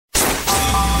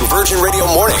Virgin Radio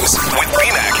Mornings with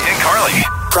BMAC and Carly.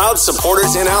 Proud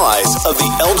supporters and allies of the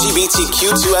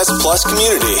LGBTQ2S plus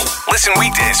community. Listen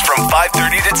weekdays from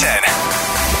 5:30 to 10.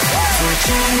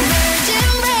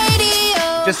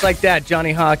 Just like that,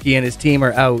 Johnny Hockey and his team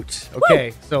are out.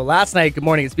 Okay, so last night, good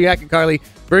morning, it's BMAC and Carly.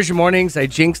 Virgin Mornings, I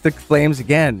jinxed the Flames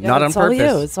again, not on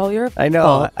purpose. It's all your I know.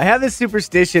 fault. I have this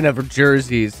superstition of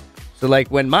jerseys. So, like,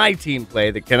 when my team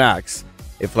play, the Canucks,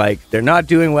 if, like, they're not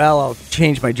doing well, I'll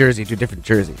change my jersey to a different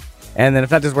jersey. And then if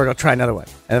that doesn't work, I'll try another one.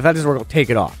 And if that doesn't work, I'll take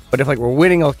it off. But if, like, we're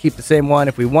winning, I'll keep the same one.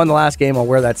 If we won the last game, I'll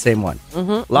wear that same one.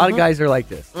 A lot of guys are like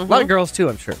this. A lot of girls, too,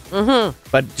 I'm sure.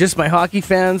 But just my hockey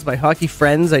fans, my hockey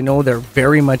friends, I know they're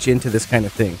very much into this kind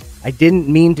of thing. I didn't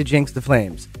mean to jinx the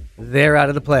Flames. They're out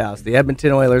of the playoffs. The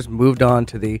Edmonton Oilers moved on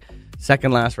to the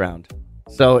second last round.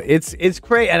 So it's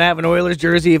great. And I have an Oilers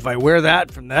jersey. If I wear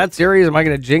that from that series, am I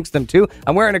going to jinx them too?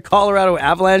 I'm wearing a Colorado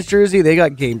Avalanche jersey. They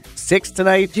got game 6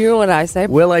 tonight. Do you know what I say?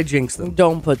 Will I jinx them?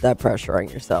 Don't put that pressure on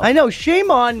yourself. I know.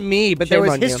 Shame on me. But there Shame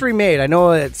was on you. history made. I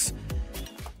know it's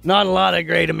not a lot of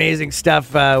great, amazing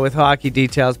stuff with hockey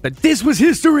details, but this was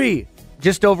history.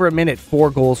 Just over a minute,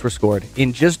 4 goals were scored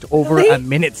in just over Really? a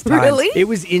minute's time. Really? It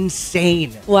was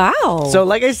insane. Wow. So,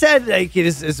 like I said, like, it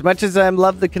is, as much as I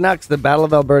love the Canucks, the Battle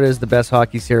of Alberta is the best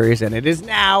hockey series, and it is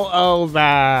now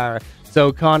over.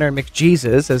 So, Connor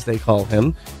McJesus, as they call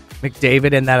him,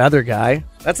 McDavid, and that other guy,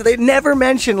 they never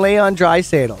mention Leon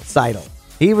Draisaitl.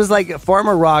 He was like a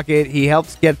former Rocket. He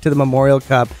helps get to the Memorial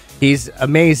Cup. He's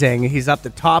amazing. He's up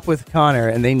the top with Connor,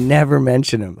 and they never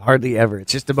mention him, hardly ever.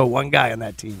 It's just about one guy on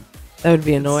that team. that would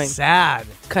be annoying. Sad.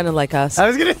 Kind of like us. I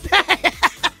was going to say.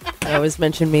 They always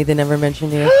mention me. They never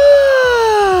mention you.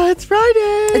 It's Friday.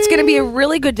 It's going to be a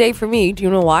really good day for me. Do you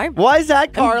know why? Why is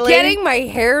that, Carly? I'm getting my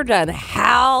hair done.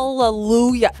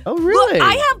 Hallelujah. Oh, really? Look,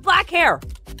 I have black hair.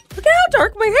 Look at how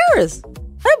dark my hair is.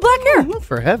 I have black hair. Oh,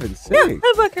 for heaven's sake. Yeah, I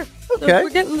have black hair. Okay. So we're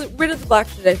getting rid of the black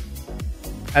today.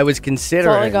 I was considering.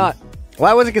 That's all I got.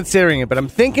 Well, I wasn't considering it, but I'm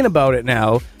thinking about it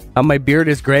now. How my beard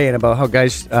is gray and about how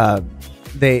guys, my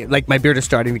beard is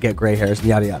starting to get gray hairs and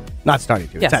yada yada. Not starting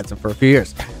to. Yes. It's had some for a few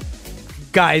years.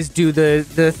 Guys do the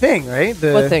thing, right?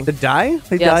 What thing? The dye?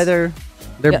 They Yes. dye their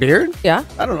Yeah. beard? Yeah.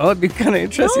 I don't know. It'd be kind of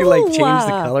interesting to No. change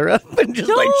the color up and just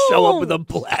show up No. with a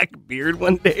black beard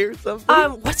one day or something.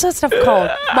 What's that stuff called?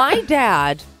 My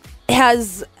dad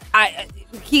has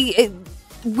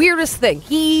weirdest thing.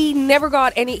 He never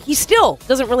got any. He still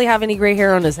doesn't really have any gray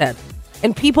hair on his head,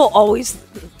 and people always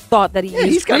thought that he used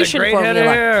he's got a Grecian great head of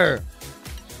formula. hair.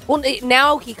 Well,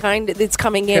 now it's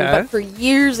coming in, Okay. but for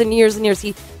years and years and years,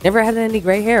 he never had any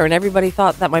gray hair, and everybody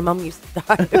thought that my mom used to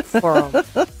dye it for him.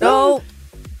 No,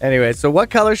 Anyway, so what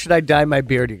color should I dye my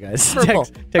beard, you guys? Purple.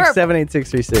 Text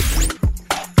 78636.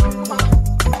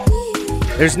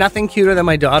 There's nothing cuter than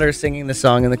my daughter singing the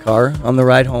song in the car on the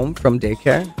ride home from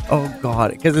daycare. Oh, God,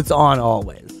 because it's on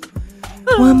always.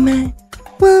 Woman,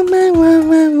 woman,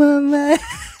 woman, woman.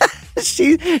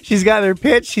 She's got her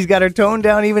pitch. She's got her tone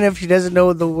down, even if she doesn't know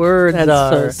what the words that's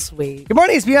are. so sweet. Good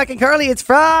morning, it's Bianca and Carly. It's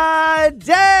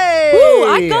Friday. Ooh,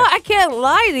 I can't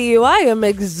lie to you. I am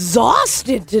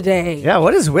exhausted today. Yeah,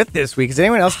 what is with this week? Is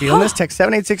anyone else feeling this? Text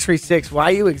 78636. Why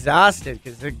are you exhausted?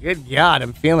 Because, good God,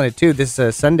 I'm feeling it too. This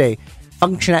Sunday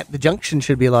function at the Junction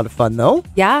should be a lot of fun, though.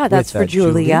 Yeah, that's With, for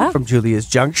Julia. Julie from Julia's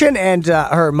Junction. And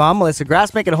her mom, Melissa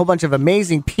Grassmick, and a whole bunch of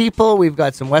amazing people. We've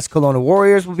got some West Kelowna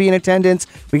Warriors will be in attendance.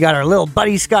 We got our little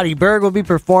buddy, Scotty Berg, will be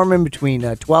performing between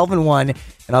 12 and 1.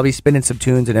 And I'll be spinning some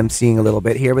tunes and emceeing a little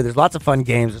bit here. But there's lots of fun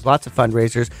games. There's lots of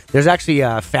fundraisers. There's actually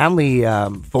family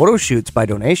photo shoots by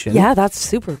donation. Yeah, that's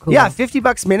super cool. Yeah,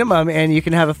 $50 minimum, and you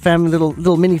can have a family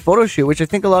little mini photo shoot, which I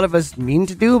think a lot of us mean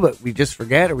to do, but we just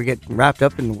forget or we get wrapped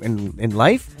up in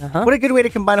life. What a good way to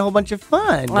combine a whole bunch of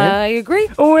fun. I agree.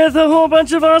 With a whole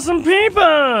bunch of awesome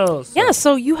people. So, Yeah,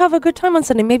 so you have a good time on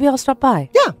Sunday. Maybe I'll stop by.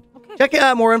 yeah. Check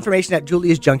out more information at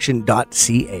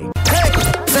juliasjunction.ca.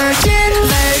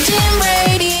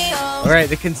 All right,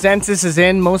 the consensus is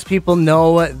in. Most people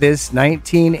know this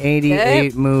 1988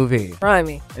 Okay. movie. Try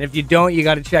me. And if you don't, you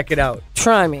got to check it out.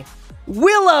 Try me.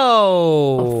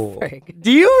 Willow. frig.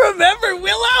 Do you remember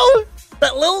Willow?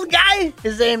 That little guy?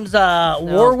 His name's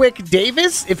Warwick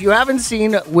Davis. If you haven't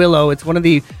seen Willow, it's one of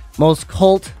the most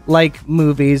cult-like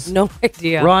movies. No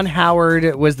idea. Ron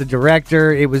Howard was the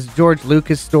director. It was George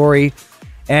Lucas' story.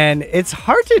 And it's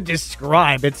hard to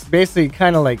describe. It's basically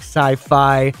kind of like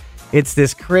sci-fi. It's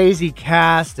this crazy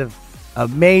cast of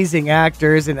amazing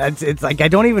actors. And it's like, I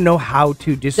don't even know how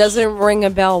to describe. Doesn't ring a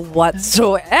bell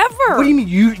whatsoever. What do you mean?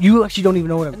 You actually don't even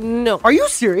know what I'm... No. Are you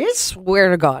serious?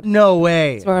 Swear to God. No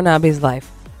way. Swear on Abby's life.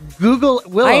 Google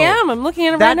Willow. I am. I'm looking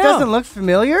at it That right now. doesn't look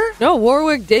familiar. No,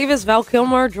 Warwick Davis, Val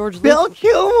Kilmer, George Bill Lucas,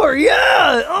 Kilmer,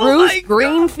 yeah. Oh Bruce my God.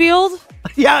 Greenfield.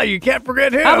 Yeah, you can't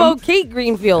forget him. How about Kate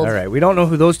Greenfield? All right, we don't know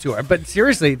who those two are, but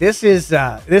seriously, this is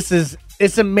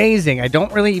it's amazing. I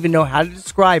don't really even know how to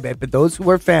describe it, but those who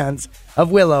are fans of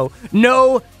Willow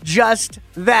know just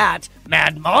that.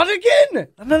 Mad Monaghan?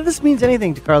 None of this means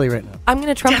anything to Carly right now. I'm going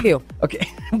to trump you. Okay,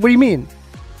 what do you mean?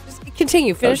 Just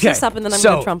continue. Finish this up, and then I'm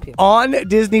going to trump you. On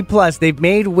Disney Plus, they've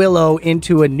made Willow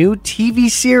into a new TV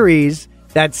series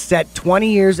that's set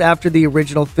 20 years after the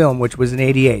original film, which was in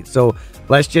 88. So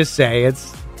let's just say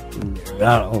it's,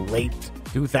 I don't know, late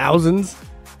 2000s.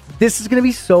 This is going to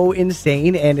be so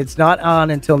insane, and it's not on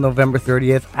until November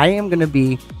 30th. I am going to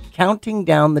be counting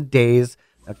down the days.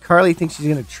 Now, Carly thinks she's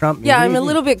going to trump me. Yeah, I'm a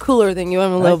little bit cooler than you.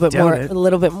 I'm a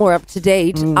little bit more up to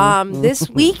date. This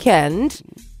weekend,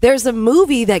 there's a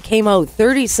movie that came out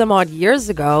 30 some odd years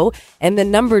ago, and the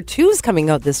number 2 is coming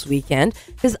out this weekend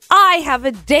because I have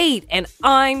a date and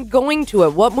I'm going to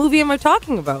it. What movie am I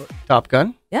talking about? Top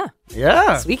Gun? Yeah,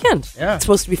 Yeah. this weekend. Yeah. It's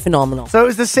supposed to be phenomenal. So it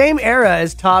was the same era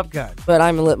as Top Gun. But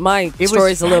my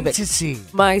story's a little bit. fantasy.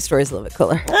 My story's a little bit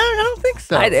cooler. I don't think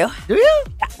so. I do. Do you?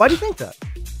 Why do you think that?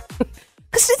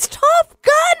 Because it's Top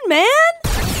Gun, man.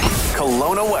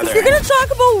 Kelowna If weather. you're going to talk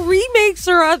about remakes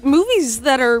or movies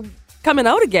that are coming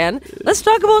out again, let's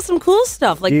talk about some cool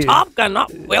stuff like Yeah. Top Gun,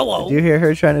 not Willow. Do you hear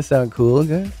her trying to sound cool,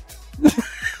 guys?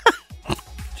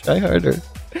 Try harder.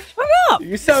 Shut up.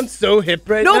 You sound so hip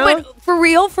right No, now. but for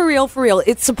real,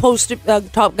 it's supposed to,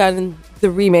 Top Gun, the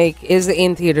remake, is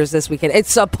in theaters this weekend.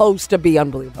 It's supposed to be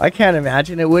unbelievable. I can't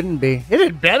imagine it wouldn't be. It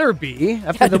had better be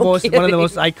after Yeah, no one of the kidding.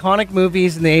 most iconic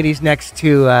movies in the 80s next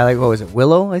to, like, what was it,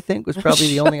 Willow, I think, was probably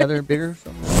the only other bigger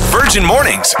film. Virgin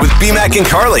Mornings with BMAC and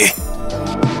Carly.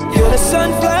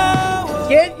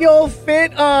 Get your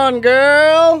fit on,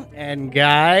 girl and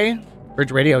guy.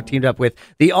 Virgin Radio teamed up with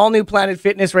the all-new Planet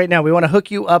Fitness right now. We want to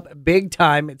hook you up big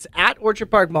time. It's at Orchard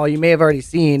Park Mall. You may have already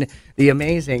seen the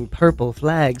amazing purple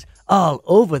flags all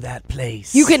over that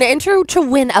place. You can enter to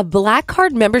win a Black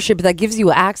Card membership that gives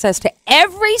you access to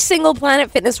every single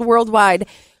Planet Fitness worldwide.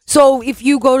 So if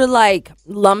you go to like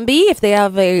Lumbee, if they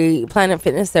have a Planet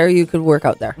Fitness there, you could work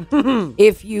out there.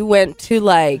 If you went to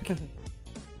like,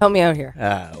 help me out here.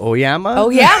 Oyama?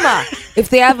 Oyama. If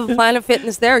they have a Planet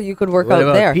Fitness there, you could work What out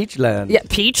about there. Peachland? Yeah,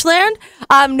 Peachland?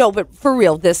 No, but for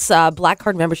real, this Black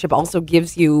Card membership also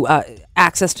gives you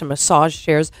access to massage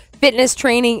chairs, fitness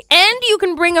training, and you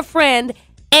can bring a friend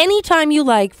anytime you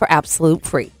like for absolute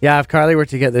free. Yeah, if Carly were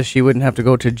to get this, she wouldn't have to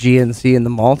go to GNC in the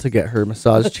mall to get her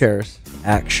massage chairs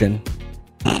action.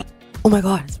 Oh my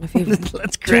God, it's my favorite.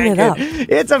 Let's Tune crank it up.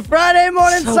 It's a Friday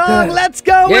morning So song. good. Let's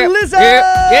go with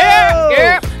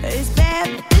Lizzo.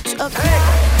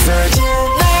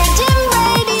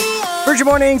 Virgin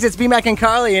Mornings, it's BMAC and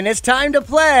Carly, and it's time to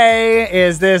play.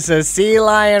 Is this a sea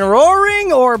lion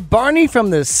roaring or Barney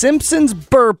from The Simpsons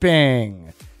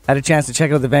burping? Had a chance to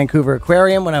check out the Vancouver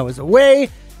Aquarium when I was away.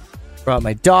 Brought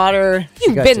my daughter. She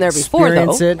You've got been to there before,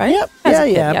 though, experience it. right? Yep. As a Yeah,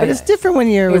 kid, yeah. yeah, But yeah. it's different when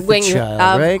you're with When the you're- child,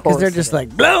 of right? Because they're course just it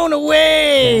like blown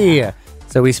away.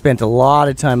 So we spent a lot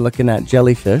of time looking at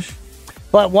jellyfish.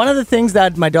 But one of the things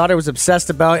that my daughter was obsessed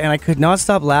about, and I could not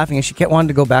stop laughing, and she kept wanting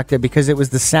to go back there because it was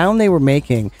the sound they were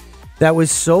making that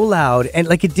was so loud, and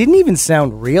like it didn't even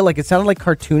sound real. Like it sounded like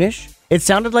cartoonish. It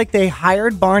sounded like they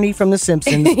hired Barney from The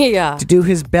Simpsons Yeah. to do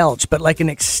his belch, but like an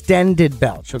extended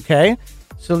belch. Okay,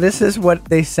 so this is what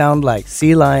they sound like: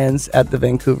 sea lions at the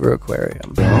Vancouver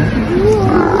Aquarium.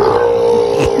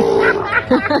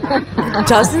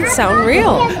 Doesn't sound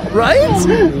real. Right?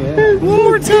 One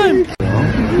more time.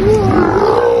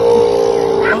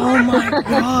 Oh my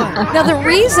God. Now, the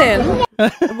reason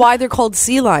why they're called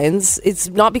sea lions, it's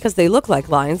not because they look like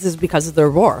lions, it's because of their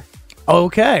roar.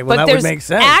 Okay, well, But that there's would make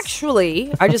sense.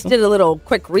 actually, I just did a little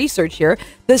quick research here.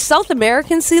 The South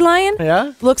American sea lion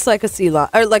Yeah? looks like a sea lion,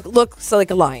 or like looks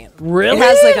like a lion. Really? It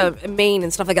has like a mane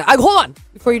and stuff like that. Hold on,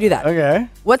 before you do that. Okay.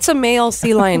 What's a male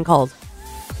sea lion called?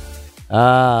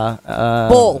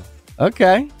 Bull.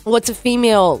 Okay. What's a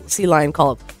female sea lion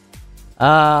called?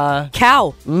 Uh,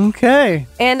 Cow. okay.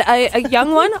 And a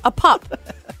young one, a pup.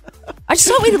 I just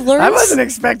thought we'd learn. I wasn't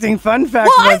expecting fun facts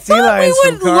Well, I about sea thought lions we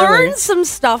from would Carly. learn some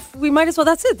stuff. We might as well.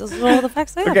 That's it. Those are all the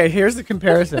facts I have. Okay, here's the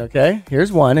comparison, okay?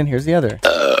 Here's one and here's the other.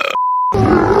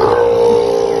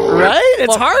 Right?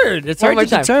 It's hard. It's one hard more to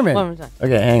time. determine. One more time.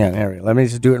 Okay, hang on. Here, let me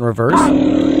just do it in reverse.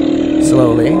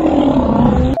 Slowly.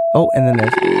 Oh, and then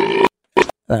there's...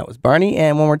 That was Barney.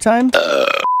 And one more time.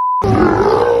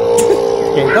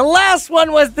 Okay, the last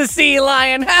one was the sea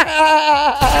lion.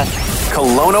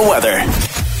 Kelowna weather.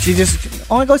 She just...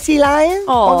 Want to go see lions?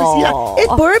 Oh.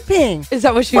 It's burping. Is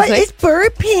that what she was saying? It's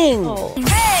burping.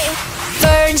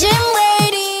 Virgin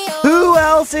Radio. Who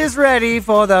else is ready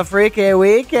for the freaky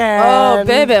weekend? Oh,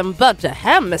 baby, I'm about to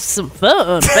have me some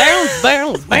fun. Bounce,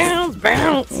 bounce, bounce,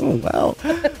 bounce. Oh, wow.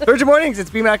 Virgin Mornings, it's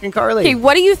B-Mac and Carly. Okay,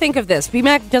 what do you think of this?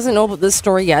 B-Mac doesn't know about this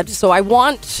story yet, so I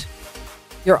want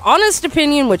your honest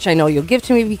opinion, which I know you'll give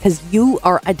to me because you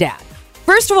are a dad.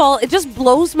 First of all, it just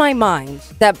blows my mind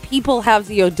that people have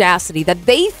the audacity that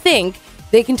they think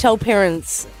they can tell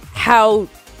parents how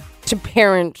to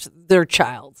parent their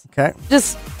child. Okay.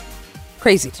 Just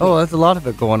crazy to me. Oh, there's a lot of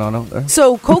it going on out there.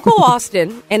 So Coco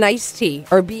Austin and Ice-T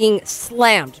are being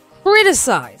slammed,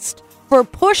 criticized for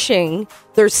pushing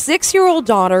their 6-year-old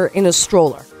daughter in a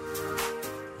stroller.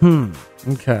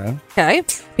 Okay. Okay?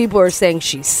 People are saying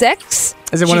she's 6.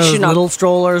 Is it one of those little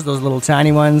strollers, those little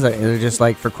tiny ones that are just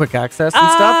like for quick access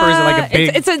and stuff? Or is it like a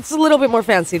big... It's a little bit more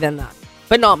fancy than that,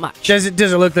 but not much. Does it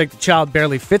look like the child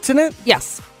barely fits in it?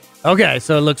 Yes. Okay,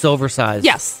 so it looks oversized.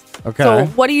 Yes. Okay. So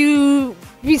what do you...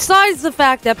 Besides the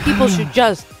fact that people should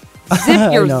just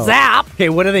zip your know. zap, Okay,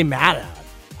 what are they mad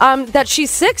at? that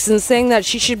she's 6 and saying that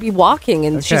she should be walking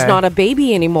and she's Okay. not a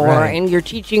baby anymore Right. and you're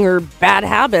teaching her bad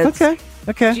habits. Okay.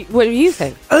 What do you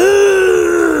think?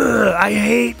 Ugh, I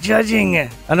hate judging. I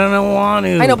don't want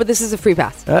to. I know, but this is a free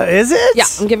pass. Is it? Yeah,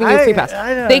 I'm giving you a free pass.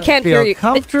 I don't They can't feel hear you.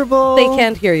 Comfortable. They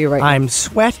can't hear you right now. I'm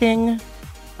sweating.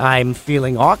 I'm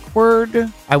feeling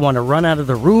awkward. I want to run out of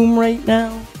the room right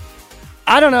now.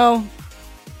 I don't know.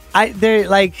 They're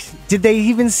like, did they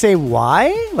even say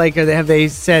why? Like, have they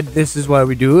said this is why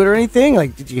we do it or anything?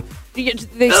 Like, did you?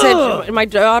 They said my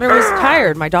daughter was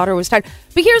tired. My daughter was tired.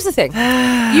 But here's the thing.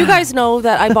 You guys know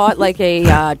that I bought like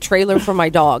a trailer for my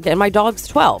dog, and my dog's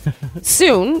 12.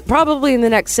 Soon, probably in the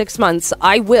next 6 months,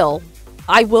 I will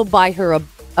buy her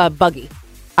a buggy.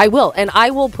 I will. And I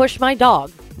will push my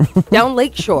dog down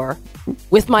Lakeshore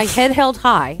with my head held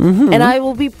high, and I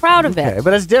will be proud of Okay, it.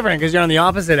 but it's different because you're on the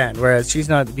opposite end, whereas she's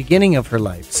not at the beginning of her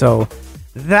life. So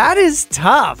that is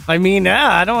tough. I mean,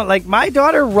 I don't like my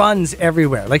daughter runs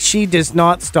everywhere. Like she does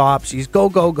not stop. She's go,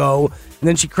 go, go, and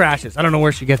then she crashes. I don't know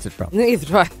where she gets it from. Neither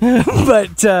do I.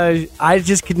 But I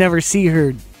just could never see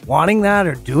her wanting that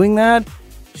or doing that.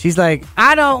 She's like,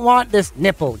 I don't want this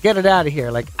nipple. Get it out of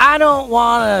here. Like, I don't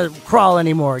want to crawl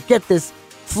anymore. Get this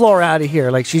floor out of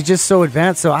here. Like, she's just so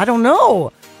advanced. So I don't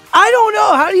know.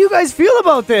 How do you guys feel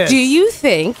about this? Do you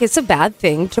think it's a bad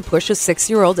thing to push a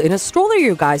 6-year-old in a stroller,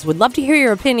 you guys? Would love to hear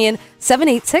your opinion.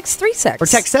 78636. Or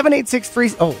text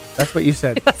 7863. Oh, that's what you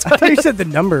said. I thought you said the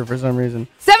number for some reason.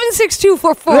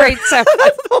 7624487.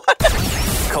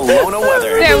 Kelowna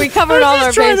weather. There, we covered all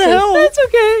our trying bases. to help. That's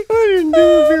okay. I didn't do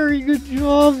a very good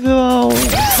job, though.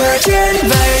 Virgin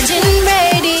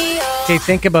Radio. Okay,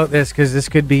 think about this because this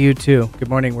could be you too. Good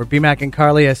morning. We're BMAC and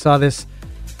Carly. I saw this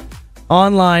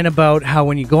online about how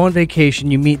when you go on vacation,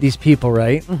 you meet these people,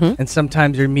 right? Mm-hmm. And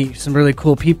sometimes you meet some really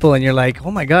cool people and you're like,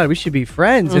 oh my God, we should be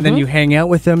friends. Mm-hmm. And then you hang out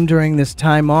with them during this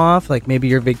time off. Like maybe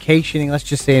you're vacationing, let's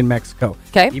just say in Mexico.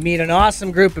 Okay. You meet an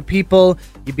awesome group of people.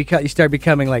 You start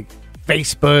becoming like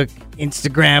Facebook,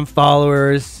 Instagram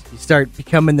followers. You start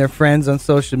becoming their friends on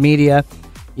social media.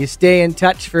 You stay in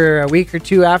touch for a week or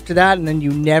two after that, and then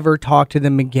you never talk to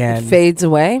them again. Fades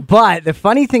away. But the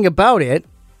funny thing about it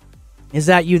is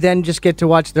that you then just get to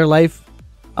watch their life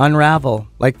unravel,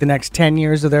 like the next 10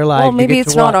 years of their life. Well, maybe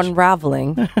it's not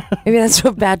unraveling. Maybe that's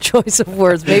a bad choice of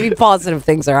words. Maybe positive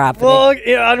things are happening. Well,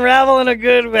 unravel in a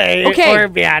good way Okay. or a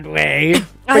bad way.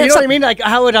 But you know what I mean? Like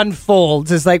how it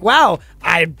unfolds is like, wow,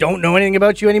 I don't know anything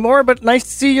about you anymore, but nice to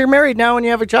see you're married now and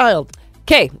you have a child.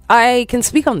 Okay, I can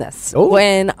speak on this. Oh.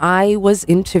 When I was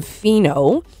in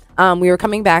Tofino, we were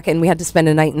coming back and we had to spend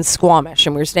a night in Squamish,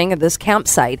 and we were staying at this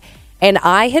campsite. And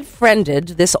I had friended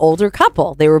this older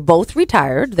couple. They were both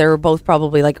retired. They were both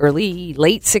probably like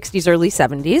late 60s, early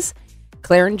 70s.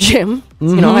 Claire and Jim. Mm-hmm.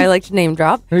 You know, I like to name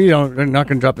drop. You're not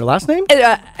going to drop their last name?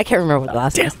 I can't remember what the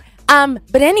last name is.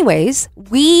 But anyways,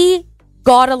 we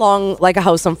got along like a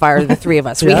house on fire, the three of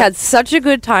us. We had such a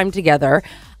good time together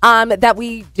that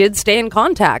we did stay in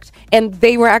contact. And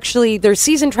they were actually, they're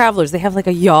seasoned travelers. They have like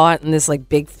a yacht and this like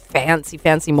big fancy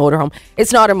motorhome.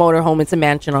 It's not a motorhome, it's a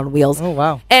mansion on wheels. Oh,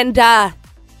 wow. And I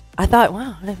thought,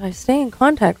 wow, if I stay in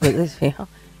contact with this,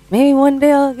 maybe one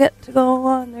day I'll get to go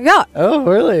on their yacht. Oh,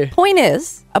 really? Point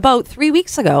is, about 3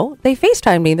 weeks ago, they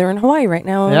FaceTimed me. They're in Hawaii right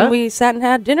now. Yeah? And we sat and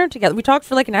had dinner together. We talked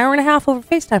for like an hour and a half over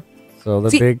FaceTime. So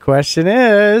the big question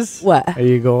is, what? Are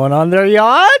you going on their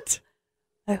yacht?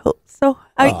 I hope so.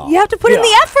 You have to put in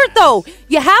the effort, though.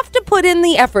 You have to put in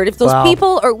the effort. If those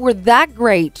people were that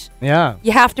great,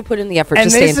 you have to put in the effort and to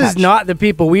stay in touch. And this is not the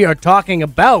people we are talking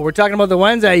about. We're talking about the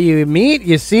ones that you meet,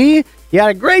 you see, You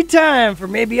had a great time for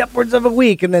maybe upwards of a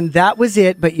week, and then that was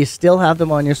it, but you still have them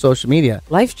on your social media.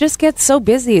 Life just gets so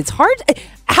busy. It's hard.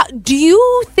 Do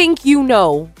you think you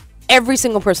know every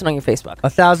single person on your Facebook?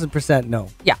 1,000% no.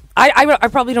 Yeah. I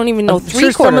probably don't even know I'm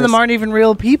sure 3/4. some of them aren't even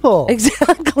real people.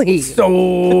 Exactly. So...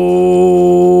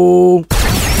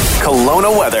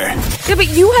 Kelowna weather. Yeah, but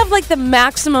you have like the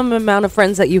maximum amount of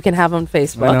friends that you can have on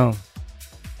Facebook. I know.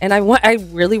 And I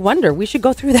really wonder. We should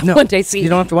go through that one day. See, you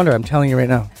don't have to wonder. I'm telling you right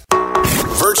now.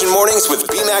 Virgin Mornings with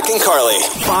BMAC and Carly.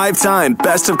 5-time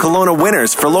Best of Kelowna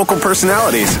winners for local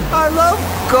personalities. I love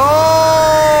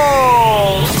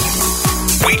gold.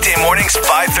 Weekday mornings,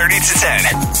 5:30 to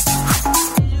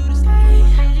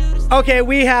 10. Okay,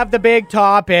 we have the big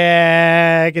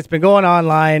topic. It's been going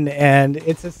online, and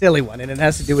it's a silly one, and it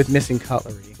has to do with missing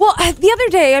cutlery. well, the other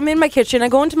day I'm in my kitchen. I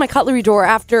go into my cutlery drawer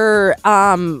after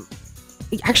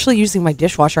actually using my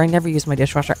dishwasher. I never use my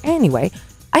dishwasher anyway.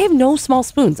 I have no small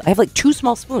spoons. I have like 2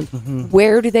 small spoons. Mm-hmm.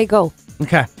 Where do they go?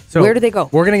 Okay, so where do they go?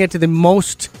 We're gonna get to the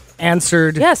most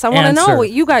answered. Yes, I want to know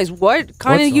what you guys. What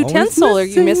kind of utensil are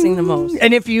you missing the most?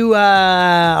 And if you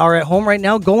are at home right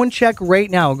now, go and check right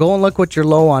now. Go and look what you're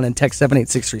low on and text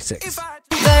 78636.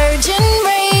 Virgin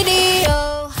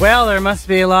Radio. Well, there must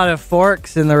be a lot of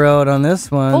forks in the road on this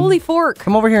one. Holy fork!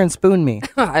 Come over here and spoon me.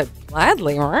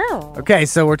 Gladly. Okay,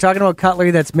 so we're talking about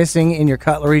cutlery that's missing in your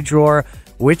cutlery drawer.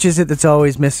 Which is it that's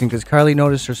always missing? Because Carly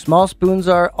noticed her small spoons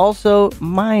are also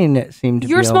mine seem to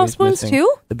be Your small always spoons missing.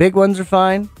 too? The big ones are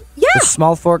fine. Yeah. The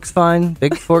small forks fine.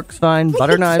 Big forks fine.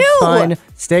 Butter knives too. fine.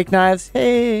 Steak knives.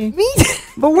 Hey. Me.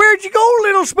 But where'd you go,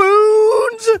 little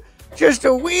spoons? Just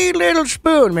a wee little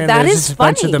spoon, man. That There's is just a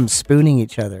bunch of funny. them spooning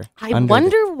each other. I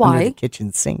wonder why. Under the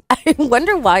kitchen sink. I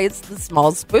wonder why it's the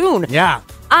small spoon. Yeah.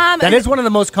 That is one of the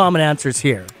most common answers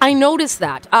here. I noticed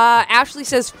that. Ashley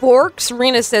says forks.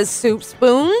 Serena says soup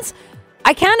spoons.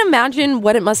 I can't imagine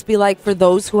what it must be like for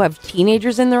those who have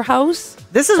teenagers in their house.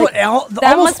 This is Like, what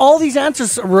almost all these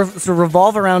answers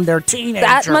revolve around their teenagers.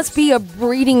 That must be a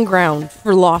breeding ground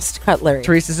for lost cutlery.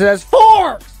 Teresa says,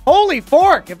 forks! Holy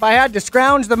fork! If I had to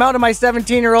scrounge them out of my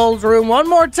 17-year-old's room one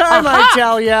more time, I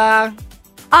tell ya.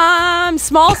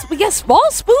 Small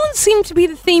spoons seem to be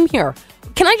the theme here.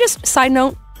 Can I just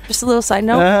a little side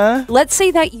note? Uh-huh. Let's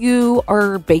say that you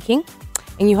are baking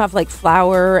and you have like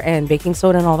flour and baking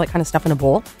soda and all that kind of stuff in a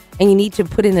bowl, and you need to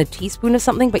put in a teaspoon of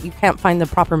something, but you can't find the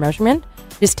proper measurement.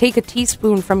 Just take a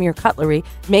teaspoon from your cutlery,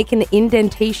 make an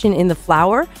indentation in the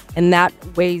flour, and that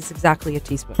weighs exactly a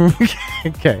teaspoon.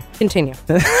 Okay. Continue.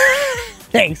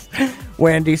 Thanks.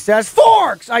 Wendy says,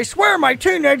 forks! I swear my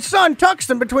teenage son tucks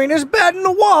them between his bed and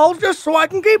the walls just so I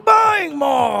can keep buying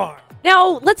more.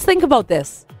 Now, let's think about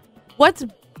this. What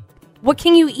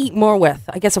can you eat more with?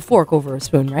 I guess a fork over a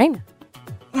spoon, right?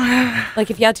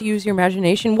 Like if you had to use your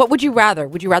imagination, what would you rather?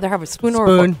 Would you rather have a spoon or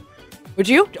a fork? Would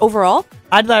you, overall?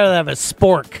 I'd rather have a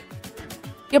spork.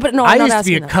 Yeah, but no, I I'm not used to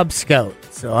asking be a that. Cub Scout,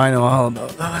 so I know all about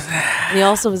those. And he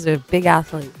also was a big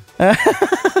athlete.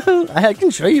 I can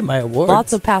show you my awards.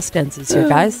 Lots of past tenses here,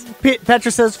 guys.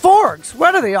 Petra says, forks,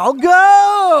 where do they all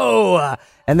go?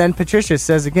 And then Patricia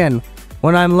says again,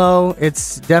 when I'm low,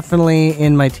 it's definitely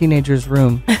in my teenager's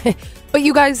room. But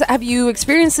you guys, have you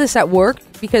experienced this at work?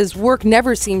 Because work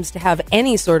never seems to have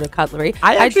any sort of cutlery.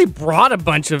 I actually brought a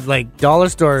bunch of like dollar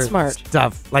store Smart.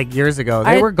 stuff like years ago.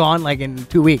 They were gone like in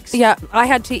 2 weeks. Yeah, I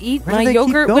had to eat Where do my they keep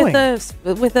yogurt going?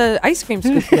 with a ice cream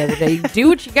scoop the other day. Do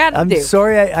what you gotta I'm do.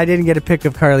 sorry I didn't get a pic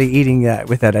of Carly eating that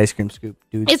with that ice cream scoop,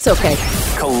 dude. It's okay.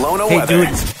 Kelowna Hey, weather.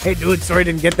 dudes. Hey, dude. Sorry I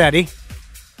didn't get that, eh?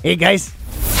 Hey, guys.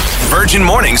 Virgin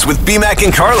Mornings with BMAC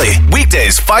and Carly.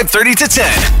 Weekdays 5:30 to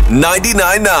 10.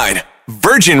 99.9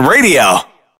 Virgin Radio.